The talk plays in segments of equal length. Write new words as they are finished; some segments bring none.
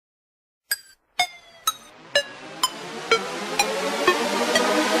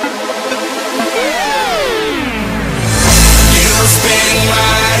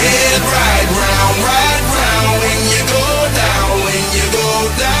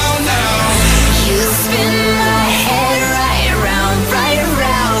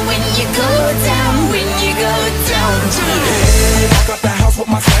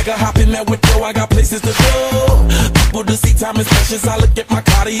know I got places to go. People to see, time is precious. I look at my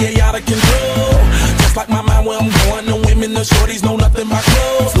Cartier out of control. Just like my mind where I'm going, the women, the shorties know nothing but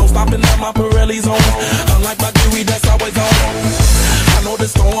clothes. No stopping at my Pirelli's on. Unlike my jewelry, that's always on. I know the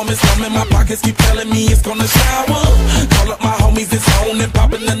storm is coming, my pockets keep telling me it's gonna shower. Call up my homies, it's on and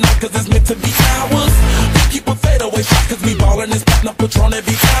popping the night, cause it's meant to be ours. We keep a fadeaway shot, cause we ballin' this platinum Patron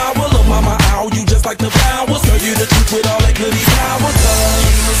every hour. Look mama, ow, you just like the flowers. Girl, you the truth with all that goody powers.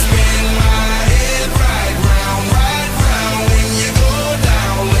 You spin my head right round when you go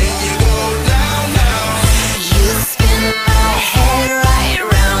down, when you go down, down. You spin my head right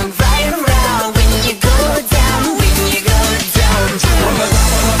round when you go down, when you go down, down. From the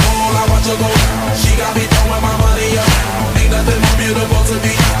top of the pole, I watch her go down. She got me throwing my money up. Ain't nothing more beautiful to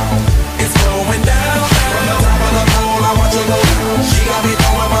be. It's going down. From the top of the pole, I watch her go down. She got me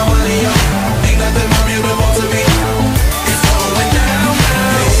throwing my money up. Ain't nothing more beautiful to be. It's going down,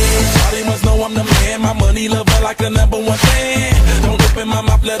 down. Hey, Shawty must know I'm the man. My money lover like the #1 fan. Don't open my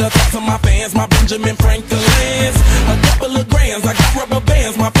mouth, let her talk to my fans. My Benjamin Franklin's. A couple of grands, I got rubber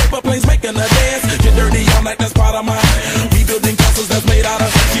bands. My paper planes making a dance. Get dirty all night, that's part of my. We building castles that's made out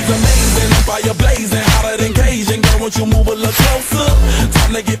of. She's amazing, fire blazing, hotter than Cajun. Girl, won't you move a little closer?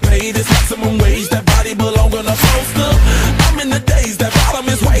 Time to get paid, it's maximum wage. That body belong on a poster. I'm in the days, that bottom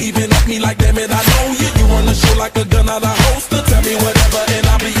is waving at me like, damn it, I know you. You run the show like a gun out of holster.